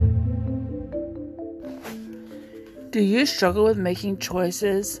Do you struggle with making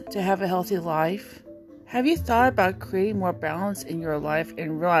choices to have a healthy life? Have you thought about creating more balance in your life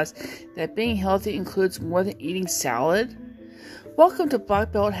and realized that being healthy includes more than eating salad? Welcome to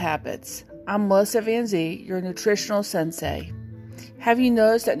Black Belt Habits. I'm Melissa Van Zee, your nutritional sensei. Have you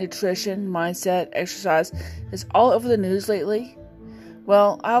noticed that nutrition, mindset, exercise is all over the news lately?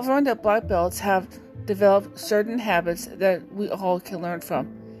 Well, I've learned that black belts have developed certain habits that we all can learn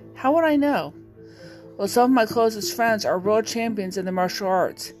from. How would I know? Well, some of my closest friends are world champions in the martial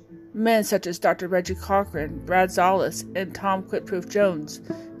arts. Men such as Dr. Reggie Cochran, Brad Zollis, and Tom Quitproof Jones,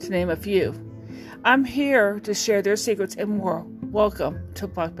 to name a few. I'm here to share their secrets and more. Welcome to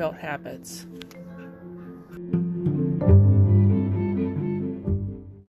Black Belt Habits.